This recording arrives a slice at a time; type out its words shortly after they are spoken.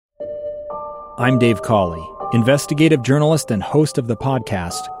I'm Dave Cawley, investigative journalist and host of the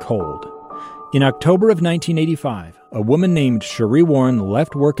podcast Cold. In October of 1985, a woman named Cherie Warren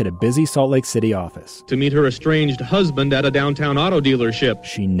left work at a busy Salt Lake City office to meet her estranged husband at a downtown auto dealership.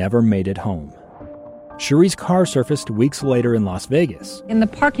 She never made it home. Cherie's car surfaced weeks later in Las Vegas. In the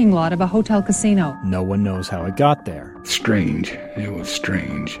parking lot of a hotel casino. No one knows how it got there. Strange. It was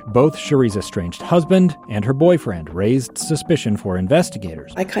strange. Both Cherie's estranged husband and her boyfriend raised suspicion for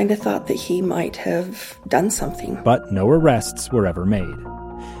investigators. I kind of thought that he might have done something. But no arrests were ever made.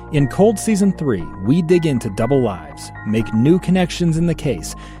 In Cold Season 3, we dig into double lives, make new connections in the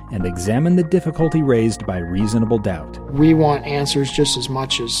case, and examine the difficulty raised by reasonable doubt. We want answers just as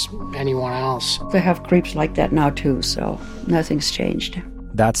much as anyone else. They have creeps like that now too, so nothing's changed.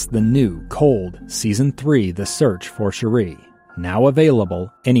 That's the new Cold Season 3, The Search for Cherie, now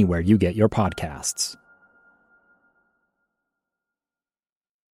available anywhere you get your podcasts.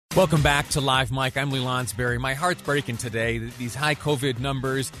 Welcome back to Live Mike. I'm Lee Lonsberry. My heart's breaking today. These high COVID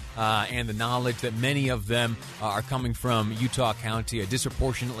numbers and the knowledge that many of them are coming from Utah County, a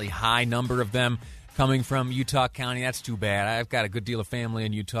disproportionately high number of them coming from Utah County. That's too bad. I've got a good deal of family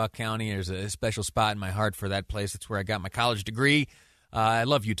in Utah County. There's a special spot in my heart for that place. That's where I got my college degree. I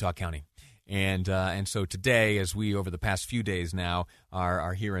love Utah County. And so today, as we, over the past few days now,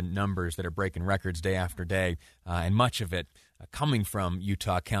 are hearing numbers that are breaking records day after day, and much of it coming from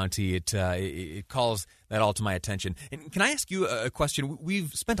Utah County, it calls that all to my attention. And can I ask you a question?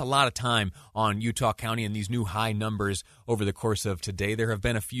 We've spent a lot of time on Utah County and these new high numbers over the course of today. There have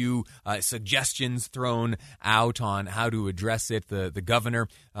been a few suggestions thrown out on how to address it. The governor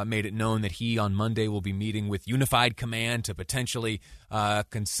made it known that he, on Monday, will be meeting with Unified Command to potentially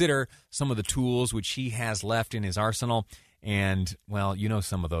consider some of the tools which he has left in his arsenal. And, well, you know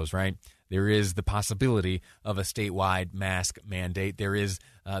some of those, right? There is the possibility of a statewide mask mandate. There is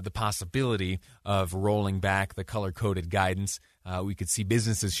the possibility of rolling back the color-coded guidance. We could see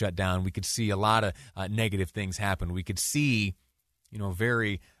businesses shut down. We could see a lot of negative things happen. We could see,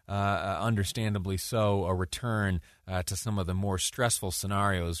 very understandably so, a return to some of the more stressful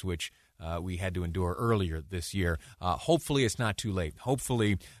scenarios which we had to endure earlier this year. Hopefully it's not too late.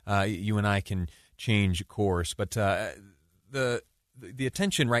 Hopefully you and I can change course. But the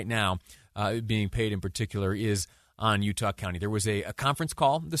attention right now being paid in particular is on Utah County. There was a conference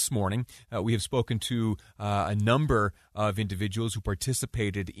call this morning. We have spoken to a number of individuals who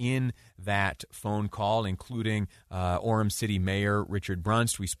participated in that phone call, including Orem City Mayor Richard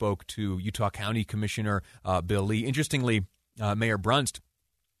Brunst. We spoke to Utah County Commissioner Bill Lee. Interestingly, Mayor Brunst,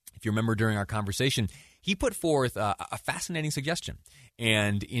 if you remember during our conversation, he put forth a fascinating suggestion.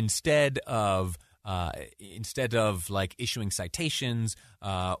 And instead of like issuing citations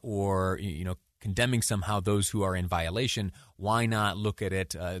or condemning somehow those who are in violation, why not look at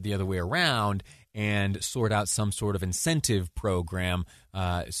it the other way around and sort out some sort of incentive program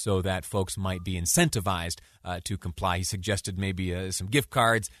so that folks might be incentivized to comply. He suggested maybe some gift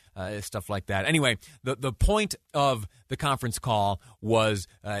cards, stuff like that. Anyway, the point of the conference call was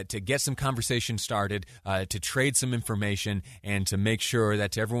to get some conversation started, to trade some information, and to make sure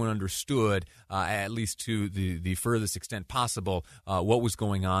that everyone understood, at least to the furthest extent possible, what was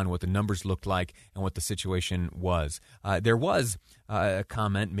going on, what the numbers looked like, and what the situation was. There was a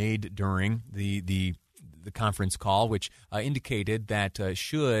comment made during the conference call which indicated that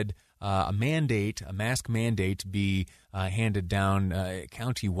should a mask mandate be handed down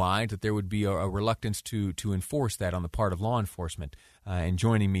countywide, that there would be a reluctance to enforce that on the part of law enforcement. And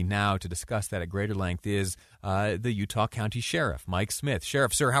joining me now to discuss that at greater length is the Utah County Sheriff, Mike Smith.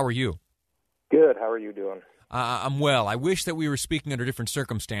 Sheriff, sir, how are you? Good. How are you doing? I'm well. I wish that we were speaking under different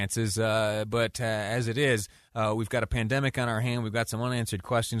circumstances, but as it is, we've got a pandemic on our hand. We've got some unanswered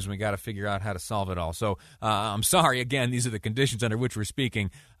questions, and we got to figure out how to solve it all. So I'm sorry, again, these are the conditions under which we're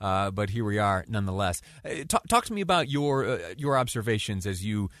speaking, but here we are nonetheless. Talk to me about your observations as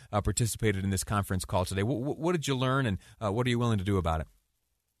you participated in this conference call today. What did you learn, and what are you willing to do about it?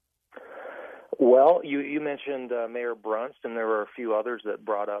 Well, you mentioned Mayor Brunst, and there were a few others that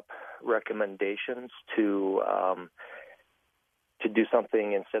brought up recommendations to do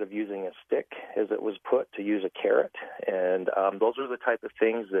something instead of using a stick, as it was put, to use a carrot. And those are the type of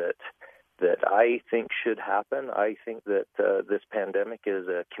things that I think should happen. I think that this pandemic is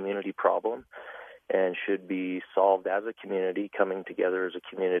a community problem and should be solved as a community, coming together as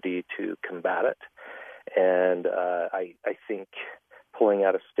a community to combat it. And I think pulling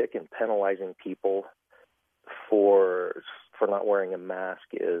out a stick and penalizing people for not wearing a mask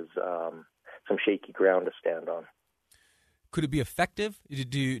is some shaky ground to stand on. Could it be effective?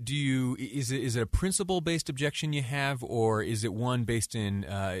 Is it a principle-based objection you have, or is it one based in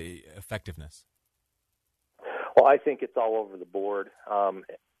effectiveness? Well, I think it's all over the board.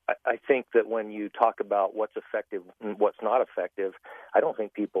 I think that when you talk about what's effective and what's not effective, I don't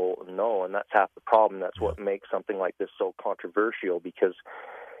think people know, and that's half the problem. That's what makes something like this so controversial, because,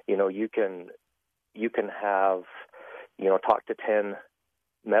 you can have, talk to 10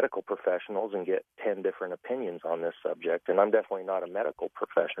 medical professionals and get 10 different opinions on this subject, and I'm definitely not a medical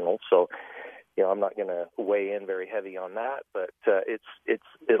professional, so I'm not going to weigh in very heavy on that, but it's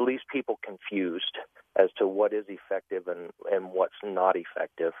at least people confused as to what is effective and what's not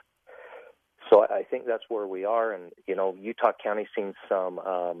effective. So I think that's where we are, and Utah County's seen some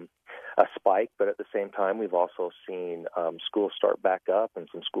a spike, but at the same time we've also seen schools start back up and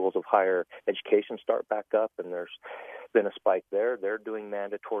some schools of higher education start back up, and there's been a spike there. They're doing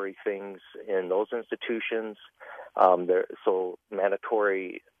mandatory things in those institutions. So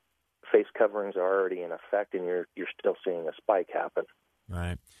mandatory face coverings are already in effect, and you're still seeing a spike happen.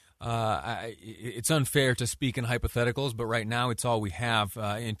 Right. It's unfair to speak in hypotheticals, but right now it's all we have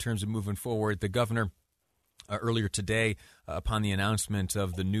in terms of moving forward. The governor earlier today, upon the announcement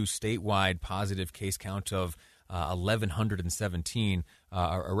of the new statewide positive case count of 1,117,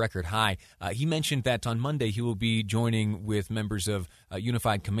 a record high, he mentioned that on Monday he will be joining with members of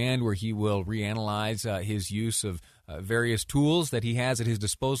Unified Command, where he will reanalyze his use of various tools that he has at his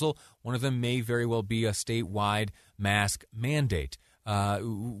disposal. One of them may very well be a statewide mask mandate.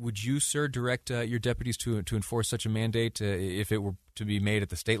 Would you, sir, direct your deputies to enforce such a mandate if it were to be made at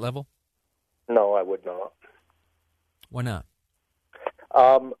the state level? No, I would not. Why not?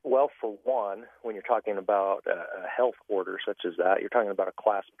 Well, for one, when you're talking about a health order such as that, you're talking about a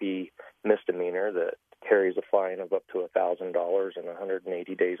Class B misdemeanor that carries a fine of up to $1,000 and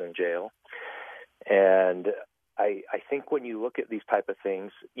 180 days in jail. And I think when you look at these type of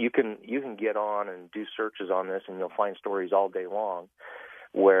things, you can get on and do searches on this, and you'll find stories all day long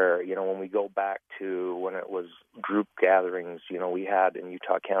where, when we go back to when it was group gatherings, we had in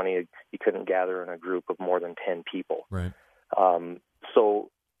Utah County, you couldn't gather in a group of more than 10 people. Right. So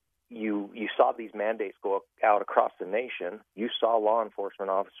you saw these mandates go out across the nation. You saw law enforcement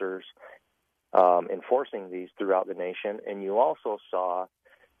officers enforcing these throughout the nation, and you also saw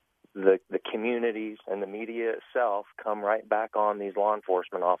the communities and the media itself come right back on these law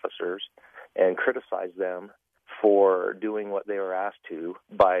enforcement officers and criticize them for doing what they were asked to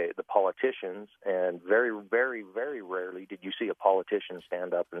by the politicians. And very, very, very rarely did you see a politician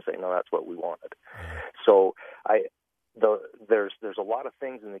stand up and say, no, that's what we wanted. So there's a lot of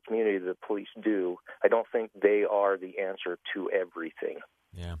things in the community that police do. I don't think they are the answer to everything.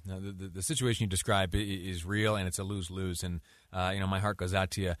 Yeah, no, the situation you describe is real, and it's a lose-lose. And, my heart goes out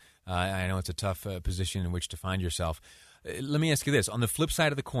to you. I know it's a tough position in which to find yourself. Let me ask you this. On the flip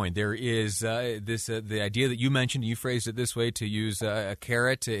side of the coin, there is the idea that you mentioned, you phrased it this way, to use a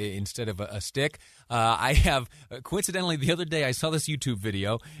carrot instead of a stick. I have, coincidentally, the other day I saw this YouTube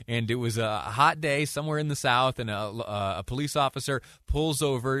video, and it was a hot day somewhere in the South, and a police officer pulls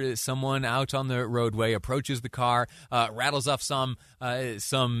over someone out on the roadway, approaches the car, rattles off some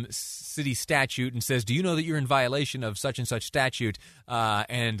city statute and says, do you know that you're in violation of such and such statute?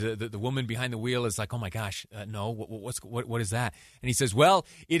 And the woman behind the wheel is like, oh my gosh, no, what is that? And he says, well,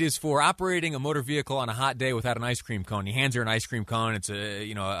 it is for operating a motor vehicle on a hot day without an ice cream cone. He hands her an ice cream cone. It's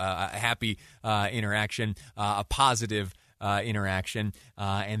a happy interaction, a positive interaction,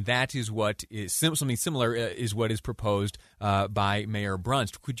 and that is what is something similar is what is proposed by Mayor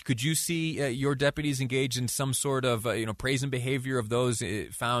Brunst. Could you see your deputies engage in some sort of praise and behavior of those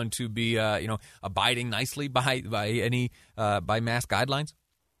found to be abiding nicely by mask guidelines?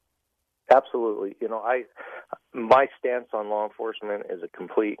 Absolutely. My stance on law enforcement is a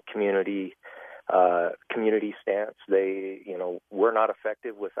complete community stance. We're not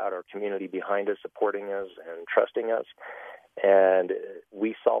effective without our community behind us, supporting us and trusting us. And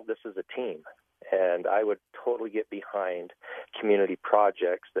we solve this as a team. And I would totally get behind community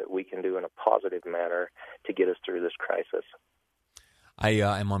projects that we can do in a positive manner to get us through this crisis. I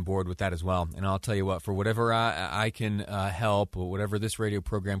am on board with that as well. And I'll tell you what, for whatever I can help, or whatever this radio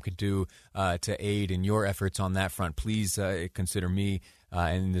program could do to aid in your efforts on that front, please consider me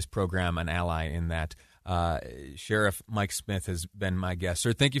and this program an ally in that. Sheriff Mike Smith has been my guest.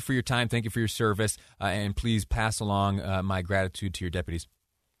 Sir, thank you for your time. Thank you for your service. And please pass along my gratitude to your deputies.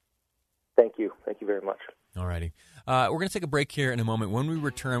 Thank you. Thank you very much. All righty. We're going to take a break here in a moment. When we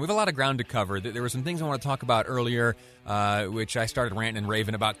return, we have a lot of ground to cover. There were some things I want to talk about earlier, which I started ranting and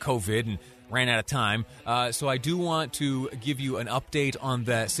raving about COVID and ran out of time. So I do want to give you an update on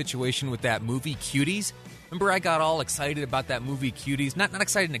the situation with that movie, Cuties. Remember I got all excited about that movie Cuties? Not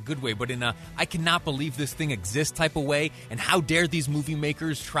excited in a good way, but in a I cannot believe this thing exists type of way. And how dare these movie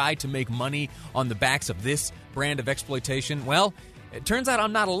makers try to make money on the backs of this brand of exploitation? Well, it turns out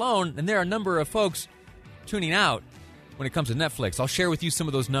I'm not alone, and there are a number of folks tuning out when it comes to Netflix. I'll share with you some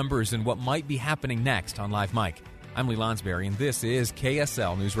of those numbers and what might be happening next on Live Mike. I'm Lee Lonsberry, and this is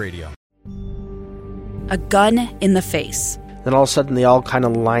KSL News Radio. A gun in the face. Then all of a sudden, they all kind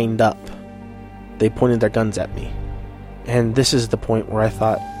of lined up. They pointed their guns at me. And this is the point where I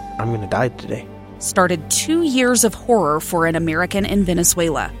thought, I'm going to die today. Started 2 years of horror for an American in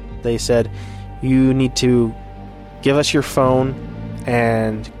Venezuela. They said, you need to give us your phone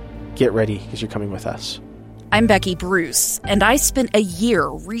and get ready because you're coming with us. I'm Becky Bruce, and I spent a year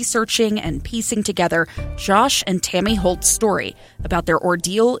researching and piecing together Josh and Tammy Holt's story about their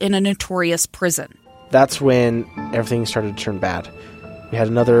ordeal in a notorious prison. That's when everything started to turn bad. We had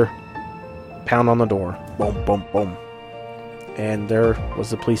another pound on the door. Boom, boom, boom. And there was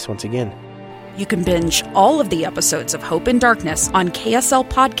the police once again. You can binge all of the episodes of Hope and Darkness on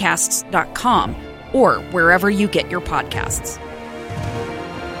KSLpodcasts.com or wherever you get your podcasts.